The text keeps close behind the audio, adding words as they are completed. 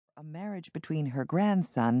a marriage between her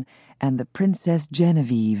grandson and the Princess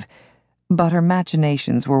Genevieve, but her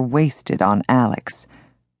machinations were wasted on Alex.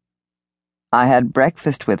 I had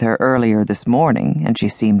breakfast with her earlier this morning, and she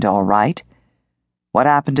seemed all right. What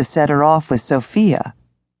happened to set her off with Sophia?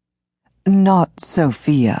 Not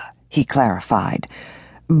Sophia, he clarified,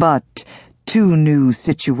 but two new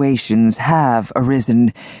situations have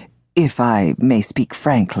arisen, if I may speak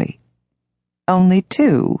frankly. Only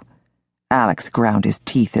two? Alex ground his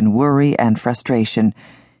teeth in worry and frustration.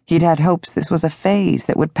 He'd had hopes this was a phase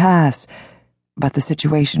that would pass, but the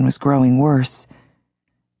situation was growing worse.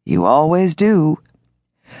 You always do.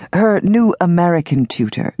 Her new American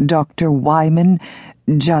tutor, Dr. Wyman,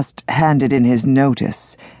 just handed in his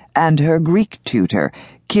notice, and her Greek tutor,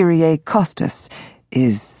 Kyrie Kostas,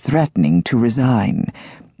 is threatening to resign.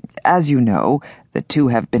 As you know, the two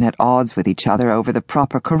have been at odds with each other over the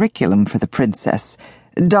proper curriculum for the princess.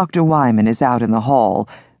 Dr. Wyman is out in the hall.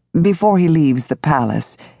 Before he leaves the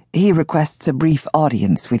palace, he requests a brief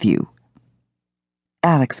audience with you.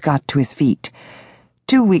 Alex got to his feet.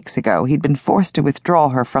 2 weeks ago, he'd been forced to withdraw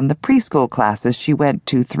her from the preschool classes she went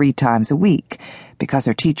to 3 times a week because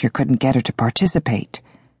her teacher couldn't get her to participate.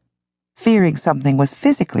 Fearing something was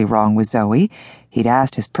physically wrong with Zoe, he'd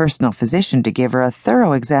asked his personal physician to give her a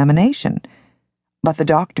thorough examination. But the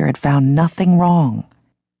doctor had found nothing wrong.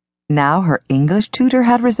 Now her English tutor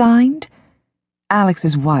had resigned?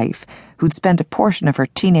 Alex's wife, who'd spent a portion of her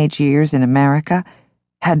teenage years in America,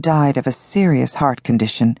 had died of a serious heart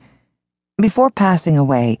condition. Before passing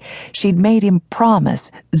away, she'd made him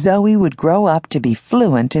promise Zoe would grow up to be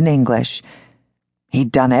fluent in English.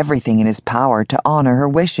 He'd done everything in his power to honor her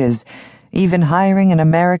wishes, even hiring an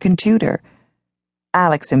American tutor.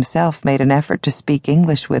 Alex himself made an effort to speak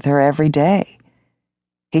English with her every day.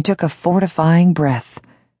 He took a fortifying breath.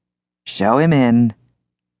 Show him in.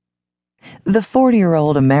 The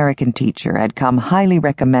 40-year-old American teacher had come highly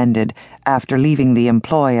recommended after leaving the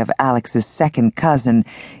employ of Alex's second cousin,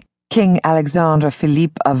 King Alexandre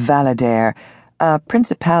Philippe of Valadaire, a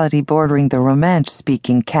principality bordering the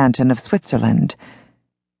Romansh-speaking canton of Switzerland.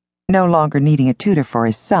 No longer needing a tutor for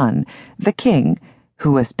his son, the king,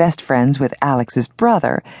 who was best friends with Alex's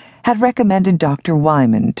brother, had recommended Dr.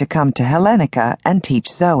 Wyman to come to Hellenica and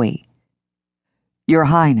teach Zoe. Your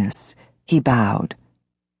Highness, he bowed.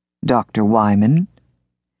 Dr. Wyman,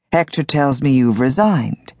 Hector tells me you've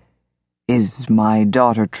resigned. Is my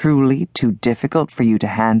daughter truly too difficult for you to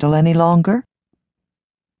handle any longer?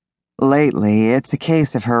 Lately, it's a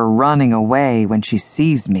case of her running away when she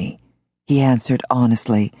sees me, he answered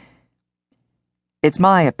honestly. It's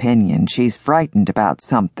my opinion she's frightened about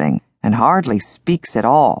something and hardly speaks at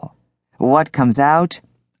all. What comes out,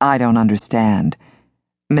 I don't understand.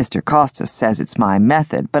 Mr. Kostas says it's my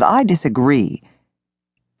method, but I disagree.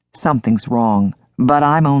 Something's wrong, but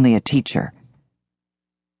I'm only a teacher.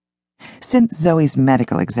 Since Zoe's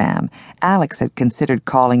medical exam, Alex had considered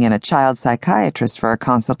calling in a child psychiatrist for a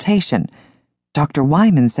consultation. Dr.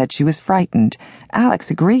 Wyman said she was frightened. Alex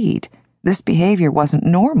agreed. This behavior wasn't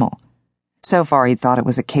normal. So far, he'd thought it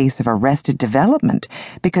was a case of arrested development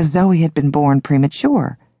because Zoe had been born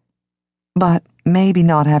premature. But maybe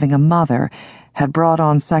not having a mother had brought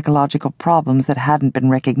on psychological problems that hadn't been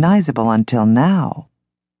recognizable until now.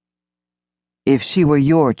 If she were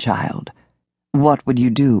your child, what would you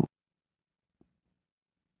do?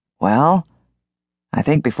 Well, I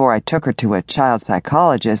think before I took her to a child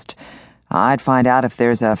psychologist, I'd find out if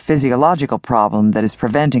there's a physiological problem that is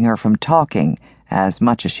preventing her from talking as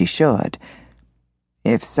much as she should.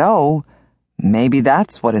 If so, maybe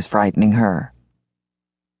that's what is frightening her.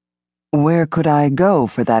 Where could I go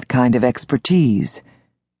for that kind of expertise?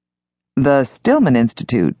 The Stillman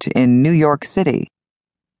Institute in New York City.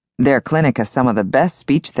 Their clinic has some of the best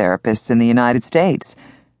speech therapists in the United States.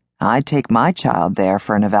 I'd take my child there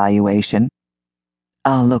for an evaluation.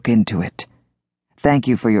 I'll look into it. Thank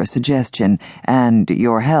you for your suggestion and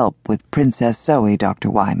your help with Princess Zoe, Dr.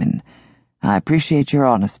 Wyman. I appreciate your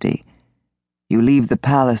honesty. You leave the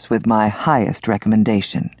palace with my highest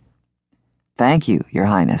recommendation. Thank you, Your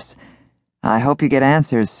Highness. I hope you get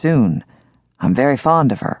answers soon. I'm very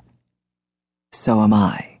fond of her. So am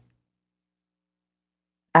I.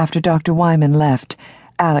 After Dr. Wyman left,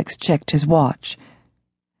 Alex checked his watch.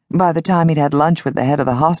 By the time he'd had lunch with the head of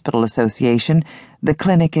the hospital association, the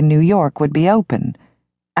clinic in New York would be open.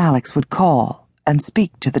 Alex would call and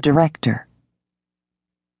speak to the director.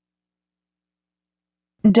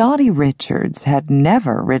 Dottie Richards had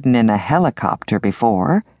never ridden in a helicopter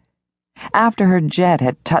before. After her jet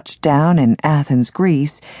had touched down in Athens,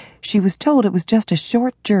 Greece, she was told it was just a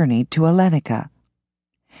short journey to Hellenica.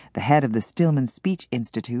 The head of the Stillman Speech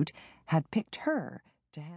Institute had picked her